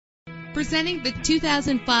Presenting the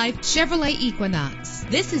 2005 Chevrolet Equinox.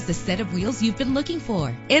 This is the set of wheels you've been looking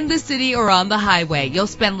for. In the city or on the highway, you'll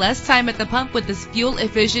spend less time at the pump with this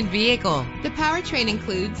fuel-efficient vehicle. The powertrain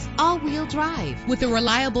includes all-wheel drive with a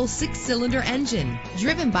reliable 6-cylinder engine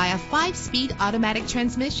driven by a 5-speed automatic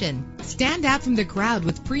transmission. Stand out from the crowd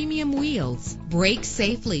with premium wheels. Brake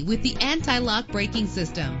safely with the anti-lock braking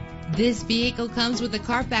system. This vehicle comes with a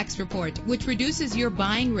Carfax report, which reduces your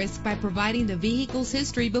buying risk by providing the vehicle's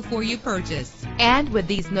history before you purchase. And with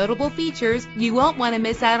these notable features, you won't want to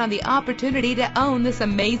miss out on the opportunity to own this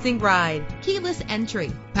amazing ride. Keyless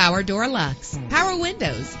entry, power door locks, power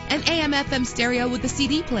windows, an AM/FM stereo with a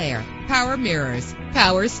CD player, power mirrors,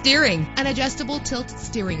 power steering, an adjustable tilt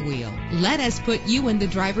steering wheel. Let us put you in the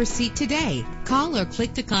driver's seat today. Call or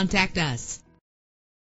click to contact us.